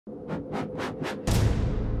Hello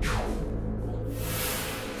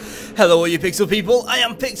all you Pixel people, I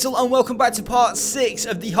am Pixel and welcome back to part 6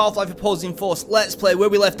 of the Half-Life Opposing Force Let's Play. Where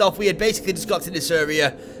we left off, we had basically just got to this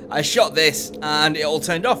area, I shot this, and it all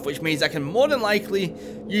turned off, which means I can more than likely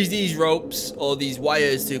use these ropes, or these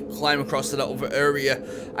wires, to climb across to that other area.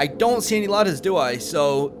 I don't see any ladders, do I?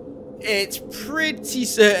 So, it's pretty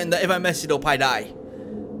certain that if I mess it up, I die.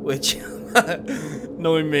 Which,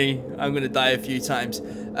 knowing me, I'm going to die a few times.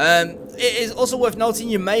 It is also worth noting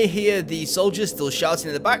you may hear the soldiers still shouting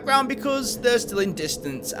in the background because they're still in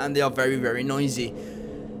distance and they are very, very noisy.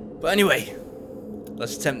 But anyway,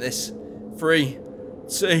 let's attempt this. 3,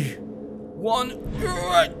 2, 1.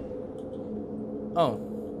 Oh.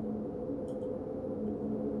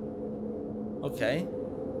 Okay.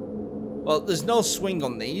 Well, there's no swing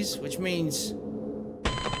on these, which means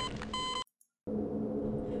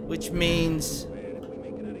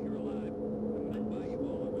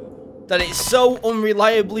that it's so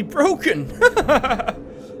unreliably broken.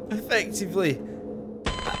 Effectively.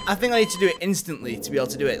 I think I need to do it instantly to be able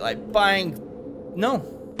to do it. Like, bang. No.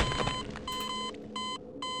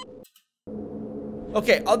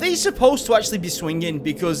 Okay, are they supposed to actually be swinging?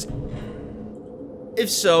 Because if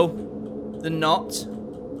so, they're not.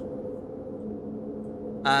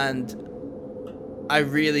 And I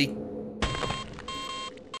really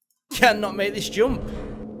cannot make this jump,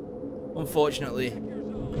 unfortunately.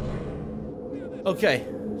 Okay,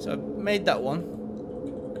 so I've made that one.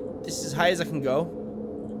 This is as high as I can go.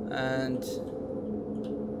 And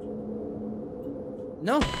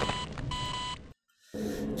no.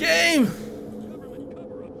 Game!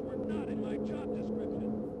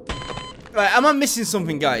 Right, am I missing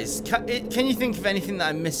something, guys? Can you think of anything that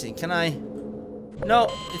I'm missing? Can I?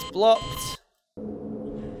 No, it's blocked.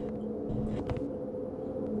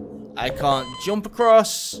 I can't jump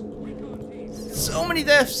across. So many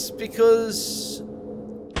deaths because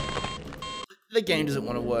the game doesn't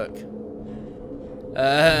want to work.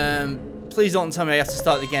 Please don't tell me I have to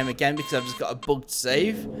start the game again because I've just got a bugged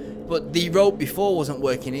save. But the rope before wasn't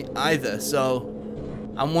working either, so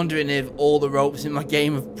I'm wondering if all the ropes in my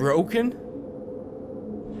game have broken.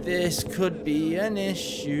 This could be an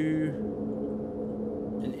issue.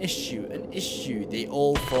 An issue. They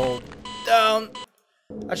all fall down.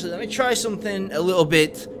 Actually, let me try something a little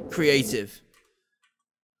bit creative.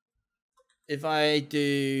 If I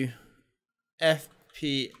do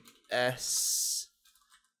FPS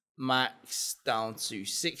max down to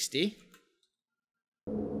 60.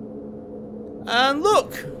 And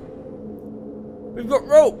look! We've got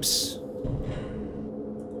ropes!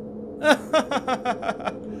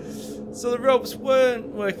 So the ropes weren't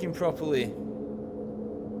working properly.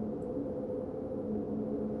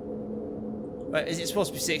 Right, is it supposed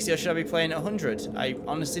to be 60 or should I be playing at 100? I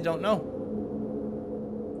honestly don't know.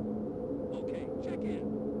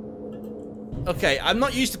 Okay, I'm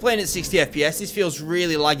not used to playing at 60 FPS. This feels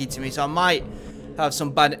really laggy to me, so I might have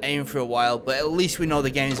some bad aim for a while, but at least we know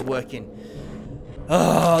the game's working.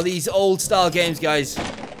 Oh, these old style games, guys.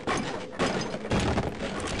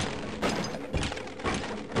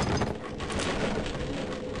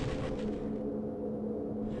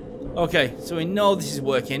 Okay, so we know this is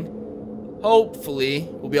working. Hopefully,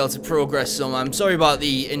 we'll be able to progress some. I'm sorry about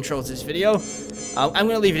the intro to this video. I'm going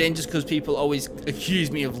to leave it in just because people always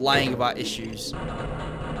accuse me of lying about issues.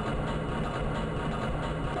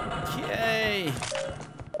 Okay.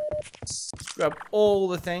 Let's grab all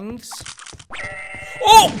the things.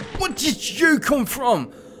 Oh! Where did you come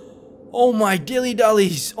from? Oh my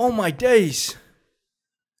dilly-dallies. Oh my days.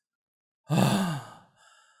 Whew.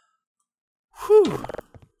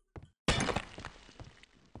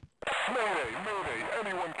 Mayday,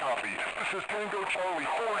 anyone copy? This is Tango Charlie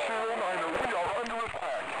 409er. We are under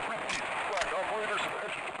attack. Repeat, flag operators have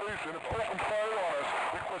entered the base and have opened fire on us.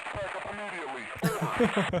 Request backup immediately.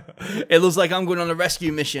 It looks like I'm going on a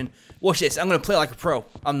rescue mission. Watch this, I'm going to play like a pro.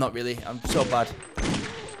 I'm not really, I'm so bad.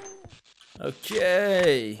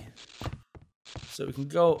 Okay. So we can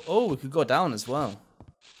go, oh, we could go down as well.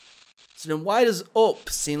 So then why does up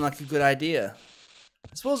seem like a good idea?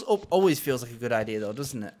 I suppose up always feels like a good idea though,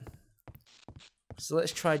 doesn't it? So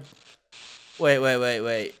let's try...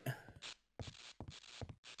 Wait.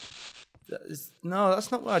 No,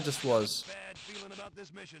 that's not where I just was. Bad feeling about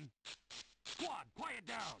this mission. Squad, quiet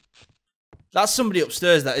down. That's somebody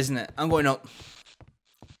upstairs, that, isn't it? I'm going up.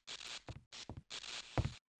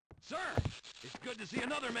 Sir, it's good to see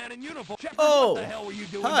another man in uniform. Shepard, Oh, what the hell were you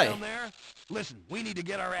doing hi. down there? Listen, we need to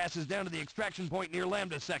get our asses down to the extraction point near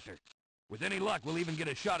Lambda Sector. With any luck, we'll even get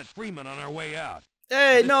a shot at Freeman on our way out.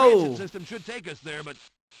 Hey, This no. transit system should take us there, but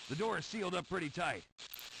the door is sealed up pretty tight.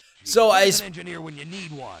 So Where's an engineer when you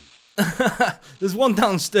need one. There's one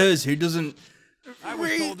downstairs who doesn't... I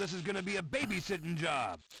was told this is gonna be a babysitting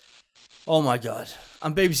job. Oh my god.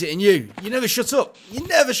 I'm babysitting you. You never shut up. You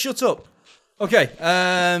never shut up. Okay,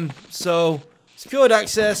 so... Secured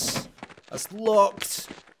access. That's locked.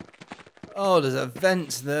 Oh, there's a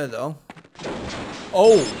vent there, though.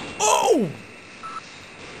 Oh! Oh!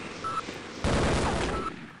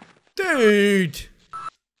 Dude!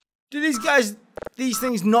 Do these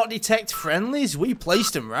things not detect friendlies? We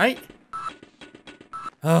placed them, right?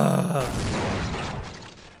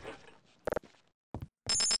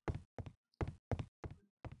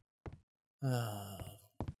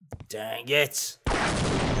 Dang it.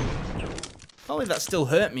 Only that still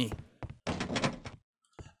hurt me.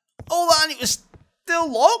 Oh, and it was still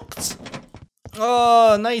locked?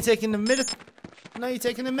 Oh, now you're taking the mid. Now you're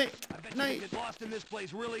taking the mid. Now you get lost in this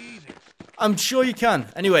place really easy. I'm sure you can.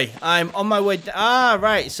 Anyway, I'm on my way. Ah,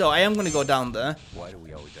 right. So I am going to go down there. Why do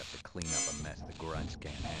we always have to clean up a mess the grunts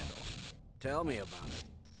can't handle? Tell me about it.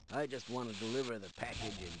 I just want to deliver the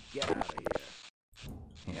package and get out of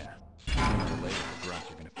here. Yeah. Sooner or later, the grunts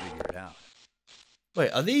are gonna figure it out.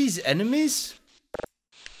 Wait, are these enemies?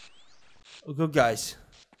 Oh, good guys.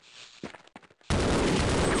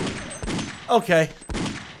 Okay.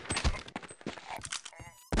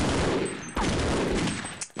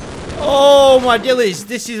 Oh my dillies,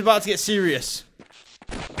 this is about to get serious.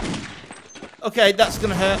 Okay, that's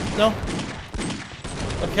gonna hurt. No.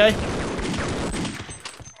 Okay.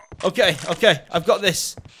 Okay, okay, I've got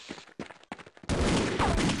this.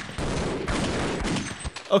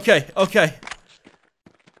 Okay, okay.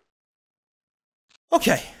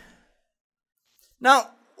 Okay. Now,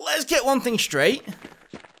 let's get one thing straight.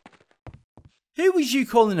 Who was you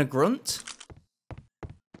calling a grunt?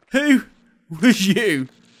 Who was you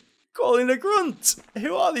calling a grunt?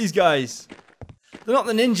 Who are these guys? They're not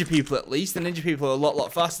the ninja people, at least. The ninja people are a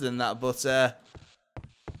lot faster than that, but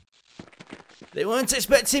they weren't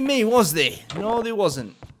expecting me, was they? No, they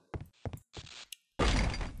wasn't.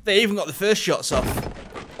 They even got the first shots off.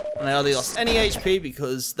 And I hardly lost any HP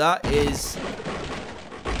because that is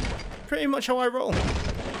pretty much how I roll.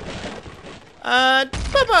 And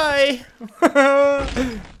bye-bye!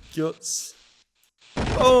 Guts.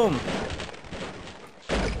 Boom!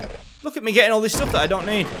 Look at me getting all this stuff that I don't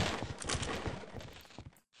need.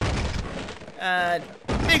 And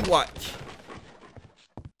big whack.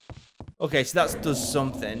 Okay, so that does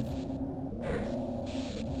something.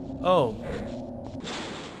 Oh.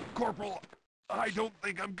 Corporal, I don't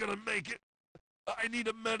think I'm gonna make it. I need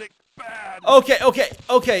a medic bad. Okay, okay,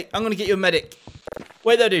 okay. I'm gonna get you a medic.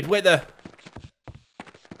 Wait there, dude. Wait there.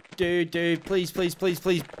 Dude, please, please, please,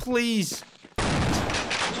 please, please.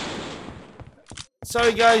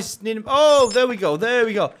 Sorry, guys. Need him. Oh, there we go. There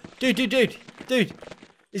we go. Dude.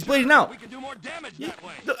 He's bleeding out. We can do more damage that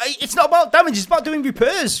way. Look, it's not about damage. It's about doing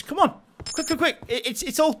repairs. Come on. Quick.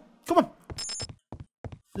 It's all. Come on.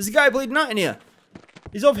 There's a guy bleeding out in here.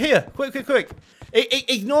 He's over here. Quick.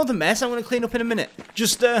 Ignore the mess. I'm going to clean up in a minute.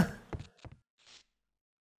 Just,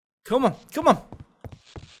 come on.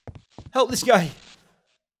 Help this guy.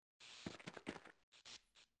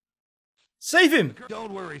 Save him.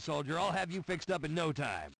 Don't worry, soldier. I'll have you fixed up in no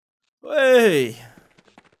time. Hey.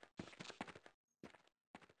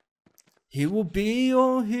 He will be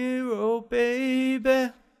your hero, baby.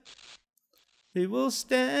 He will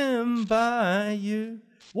stand by you.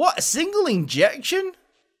 What? A single injection?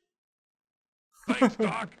 Thanks,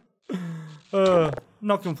 Doc.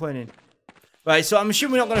 Not complaining. Right, so I'm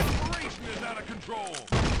assuming we're not gonna. Operation is out of control.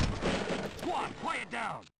 Squad, quiet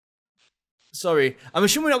down. Sorry, I'm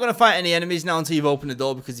assuming we're not gonna fight any enemies now until you've opened the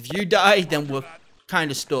door, because if you die, then we're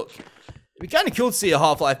kind of stuck. It'd be kind of cool to see a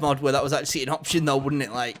Half-Life mod where that was actually an option, though, wouldn't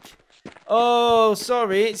it? Like, oh,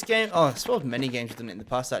 sorry, it's game. Oh, I suppose many games have done it in the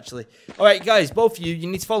past, actually. All right, guys, both of you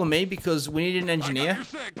need to follow me because we need an engineer.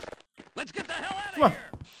 Let's get the hell out of Come on, here.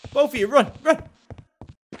 both of you, run.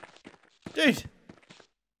 Dude.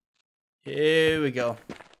 Here we go.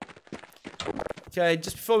 Okay,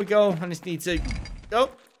 just before we go, I just need to...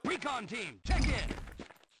 Oh. Recon team, check in.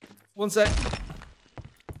 One sec.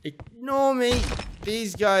 Ignore me.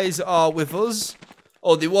 These guys are with us.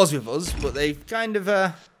 Oh, they was with us, but they've kind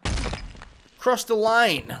of crossed the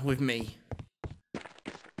line with me.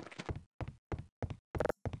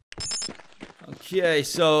 Okay,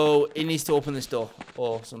 so he needs to open this door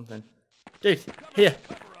or something. Dude, here.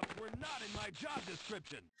 We're not in my job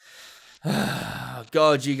description. Oh,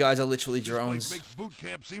 God, you guys are literally drones. This place makes boot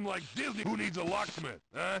camp seem like Disney. Who needs a locksmith?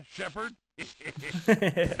 Huh, Shepard?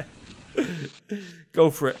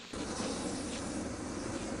 Go for it.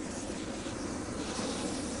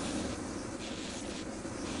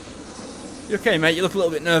 You okay, mate? You look a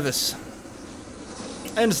little bit nervous.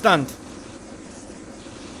 I understand.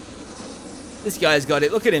 This guy's got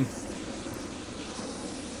it. Look at him.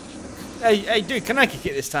 Hey, dude, can I kick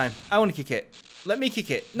it this time? I want to kick it. Let me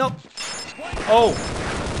kick it. No. Oh.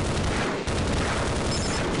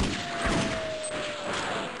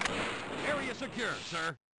 Area secure,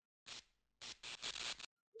 sir.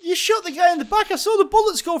 You shot the guy in the back. I saw the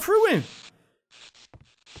bullets go through him.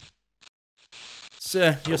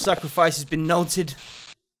 Sir, your sacrifice has been noted.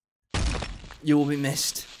 You will be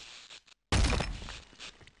missed.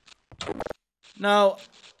 Now,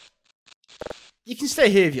 you can stay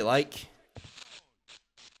here if you like.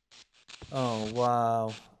 Oh,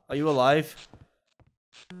 wow. Are you alive?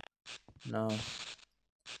 No.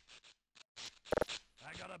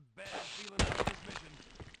 I got a bad feeling about this mission.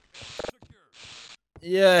 Secure.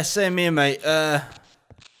 Yeah, same here, mate.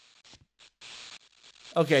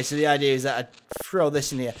 Okay, so the idea is that I throw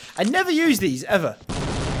this in here. I never use these, ever.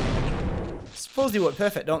 Suppose they work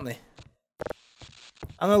perfect, don't they?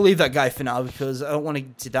 I'm gonna leave that guy for now because I don't want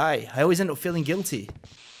him to die. I always end up feeling guilty.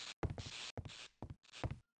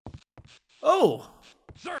 Oh!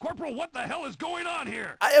 Sir, Corporal, what the hell is going on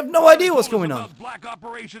here? I have no idea what's going on. Black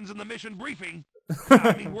operations in the mission briefing.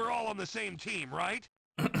 I mean, we're all on the same team, right?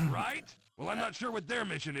 Right? Well, I'm not sure what their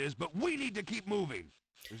mission is, but we need to keep moving.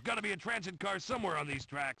 There's got to be a transit car somewhere on these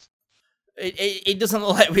tracks. It doesn't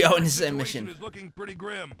look like we are in the same mission. Is looking pretty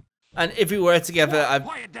grim. And if we were together, I've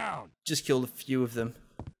Quiet down. just killed a few of them.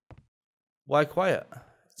 Why quiet?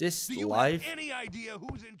 Is this Do you live? have any idea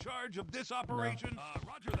who's in charge of this operation?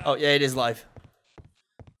 Roger that. Oh, yeah, it is live.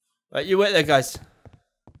 Right, you wait there, guys.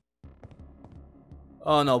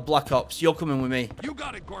 Oh, no, Black Ops. You're coming with me. You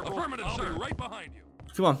got it, Corporal. Affirmative, sir. I'll be right behind you.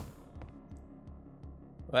 Come on.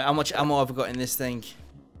 Right, how much ammo have I got in this thing?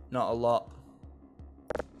 Not a lot.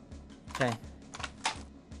 Okay.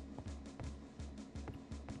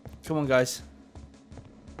 Come on, guys.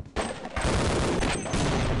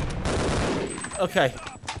 Okay.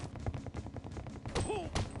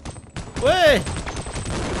 Wait!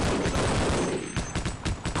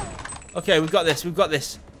 Okay, we've got this. We've got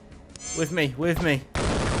this. With me. With me.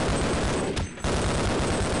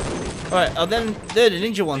 Alright, oh, then they're the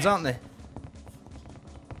ninja ones, aren't they?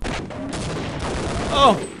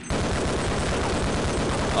 Oh!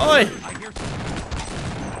 Oi!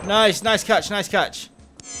 Nice, nice catch, nice catch.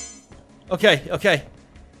 Okay, okay.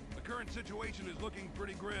 The current situation is looking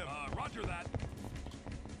pretty grim. Roger that.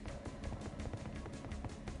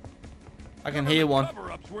 I can hear one.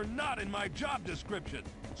 Cover-ups were not in my job description.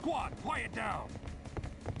 Squad, quiet down.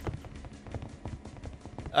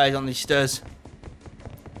 Ah, he's on these stairs.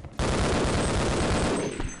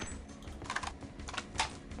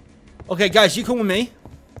 Okay, guys, you come with me.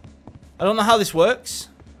 I don't know how this works.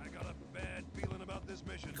 I got a bad feeling about this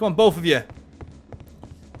mission. Come on, both of you.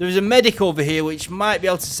 There is a medic over here which might be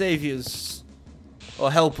able to save us.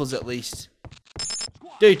 Or help us at least.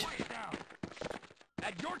 Squad, Dude. quiet down.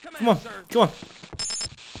 At your command, Come on, sir. come on.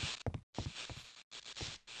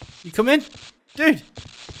 You come in? Dude.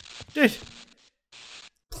 Dude.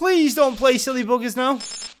 Please don't play silly buggers now.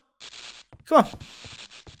 Come on.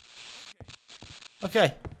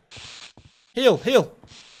 Okay. Heal, heal.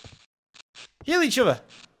 Heal each other.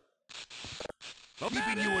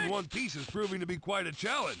 Keeping you in one piece is proving to be quite a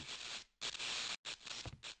challenge.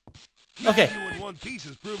 Okay. Keeping you in one piece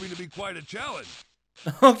is proving to be quite a challenge.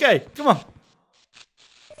 Okay, come on.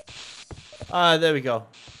 Ah, there we go.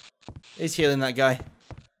 He's healing that guy.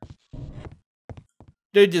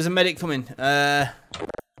 Dude, there's a medic coming.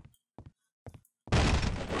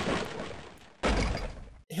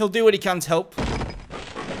 He'll do what he can to help.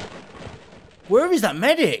 Where is that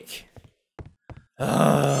medic?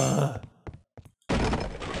 That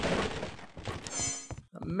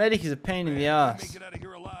medic is a pain in the ass. Make it out of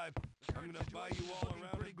here alive. I'm gonna buy you all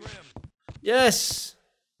around pretty grim. Yes.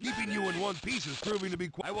 Keeping you in one piece is proving to be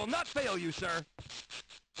quite. I will not fail you, sir.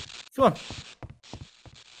 Come on.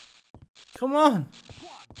 Come on.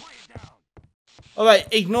 Squad, quiet down. Alright,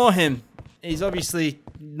 ignore him. He's obviously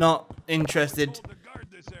not interested. Told to guard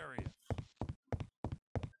this area.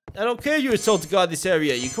 I don't care if you were told to guard this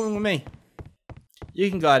area. You're coming with me. You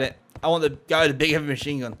can guard it. I want the guy with the big heavy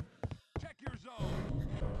machine gun. Check your zone.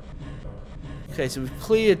 Okay, so we've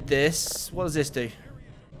cleared this. What does this do?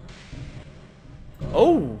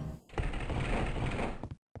 Oh!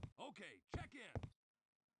 Okay, check in.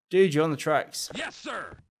 Dude, you're on the tracks. Yes,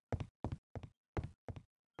 sir.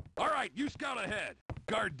 All right, you scout ahead.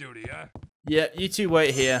 Guard duty, huh? Yeah, you two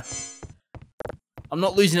wait here. I'm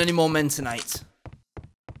not losing any more men tonight.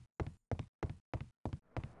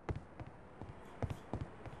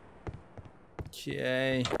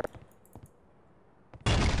 Okay.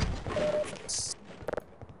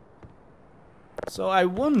 So I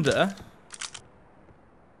wonder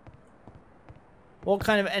what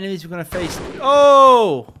kind of enemies we're going to face.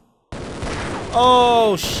 Oh!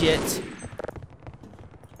 Oh, shit.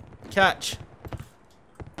 Catch.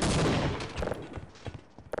 I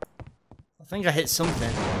think I hit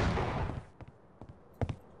something.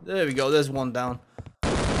 There we go, there's one down.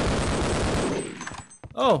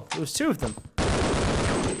 Oh, there was two of them.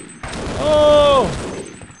 Oh!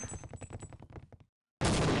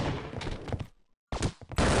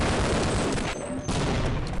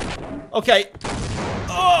 Okay.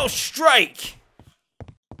 Oh, strike!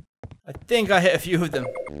 I think I hit a few of them.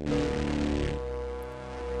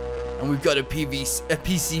 And we've got a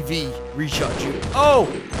PCV recharge you.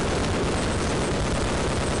 Oh!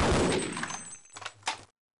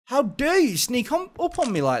 How dare you sneak up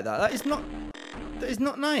on me like that? That is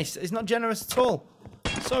not nice. It's not generous at all.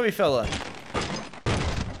 Sorry, fella.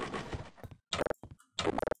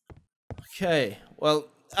 Okay, well,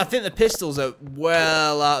 I think the pistols are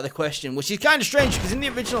well out of the question, which is kind of strange because in the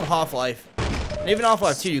original Half-Life, and even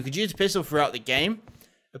Half-Life 2, you could use a pistol throughout the game,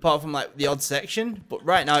 apart from like the odd section, but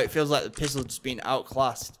right now it feels like the pistol's just been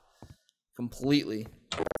outclassed completely.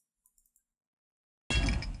 There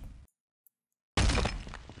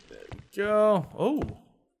we go. Oh,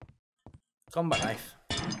 combat knife.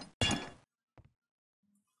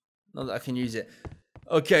 Not that I can use it.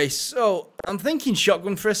 Okay, so I'm thinking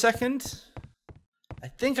shotgun for a second. I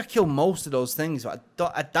think I killed most of those things, but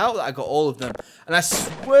I doubt that I got all of them. And I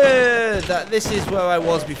swear that this is where I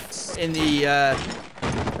was in the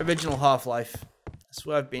original Half-Life. I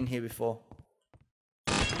swear I've been here before.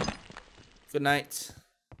 Good night.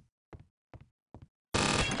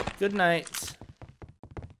 Good night.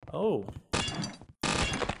 Oh.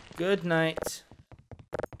 Good night.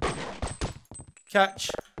 Catch.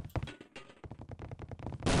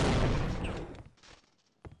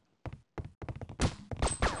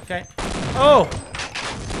 Okay. Oh!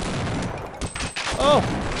 Oh!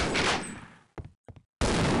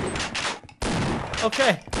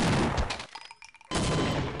 Okay.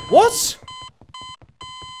 What?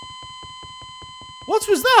 What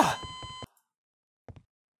was that?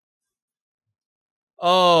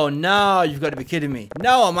 Oh, now you've got to be kidding me.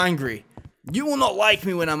 Now I'm angry. You will not like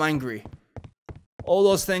me when I'm angry. All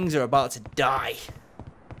those things are about to die.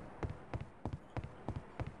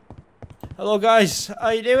 Hello guys, how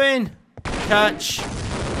you doing? Catch.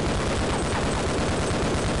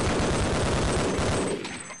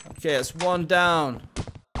 Okay, that's one down.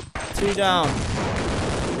 Two down.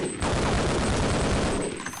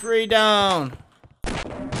 Three down.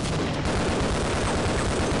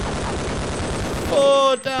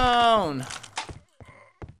 Four down.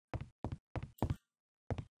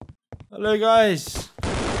 Hello guys.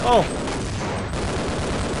 Oh.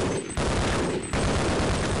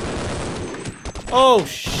 Oh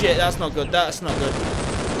shit, that's not good. That's not good.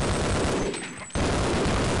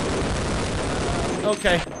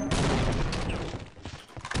 Okay.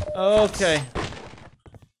 Okay.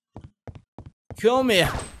 Come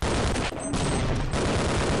here.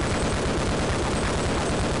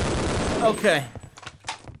 Okay.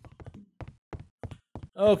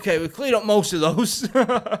 Okay, we cleared up most of those.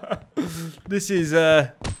 This is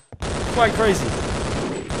quite crazy.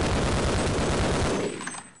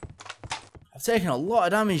 I've taken a lot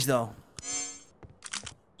of damage though.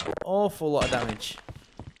 Awful lot of damage.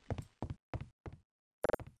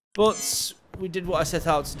 But we did what I set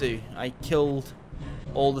out to do. I killed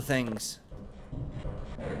all the things.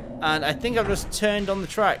 And I think I've just turned on the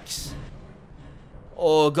tracks.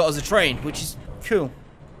 Or got us a train, which is cool.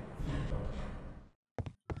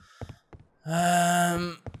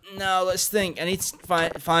 Now let's think. I need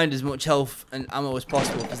to find as much health and ammo as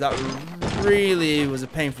possible because that really was a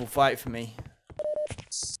painful fight for me.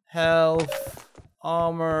 Health,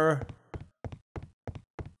 armor,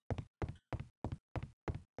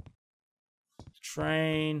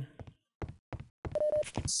 train,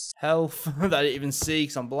 health that I didn't even see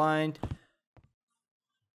because I'm blind.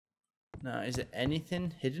 Now, is there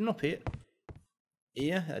anything hidden up here?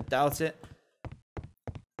 Here? I doubt it.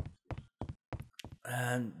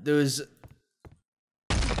 There was...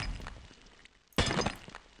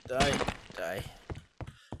 Die.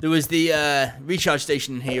 There was the recharge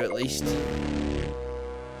station here at least.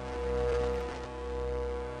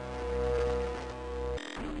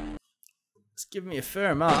 It's giving me a fair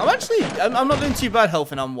amount. I'm not doing too bad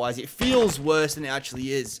health and ammo-wise. It feels worse than it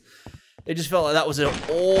actually is. It just felt like that was an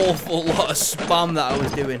awful lot of spam that I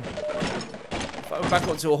was doing. If I went back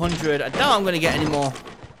up to 100, I doubt I'm going to get any more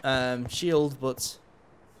shield, but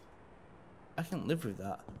I can live with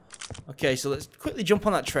that. Okay, so let's quickly jump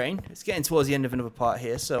on that train. It's getting towards the end of another part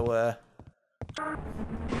here, so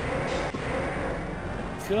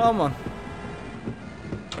Come on.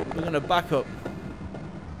 We're gonna back up.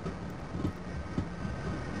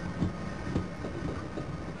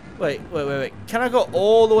 Wait. Can I go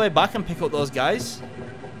all the way back and pick up those guys?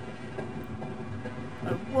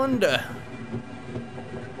 I wonder.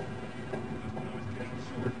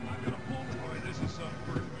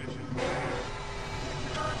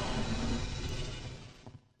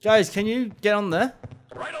 Guys, can you get on there?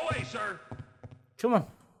 Right away, sir. Come on.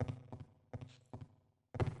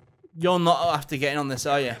 You're not after getting on this,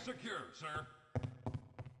 are you? Secure, sir.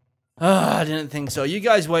 Ah, I didn't think so. You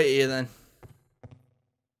guys wait here then.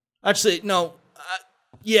 Actually, no.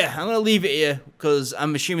 Yeah, I'm going to leave it here because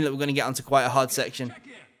I'm assuming that we're going to get onto quite a hard section. Check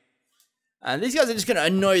in. And these guys are just going to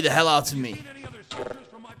annoy the hell out of me. Need any other soldiers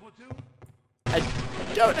from my platoon? I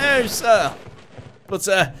don't know, sir. But,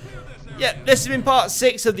 yeah, this has been part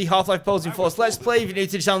 6 of the Half-Life Posing Force Let's Play. If you're new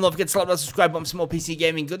to the channel, don't forget to slap that subscribe button for some more PC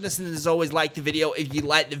gaming goodness. And as always, like the video if you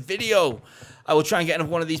like the video. I will try and get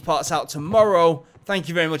another one of these parts out tomorrow. Thank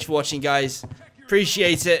you very much for watching, guys.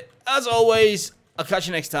 Appreciate it. As always, I'll catch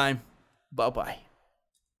you next time. Bye-bye.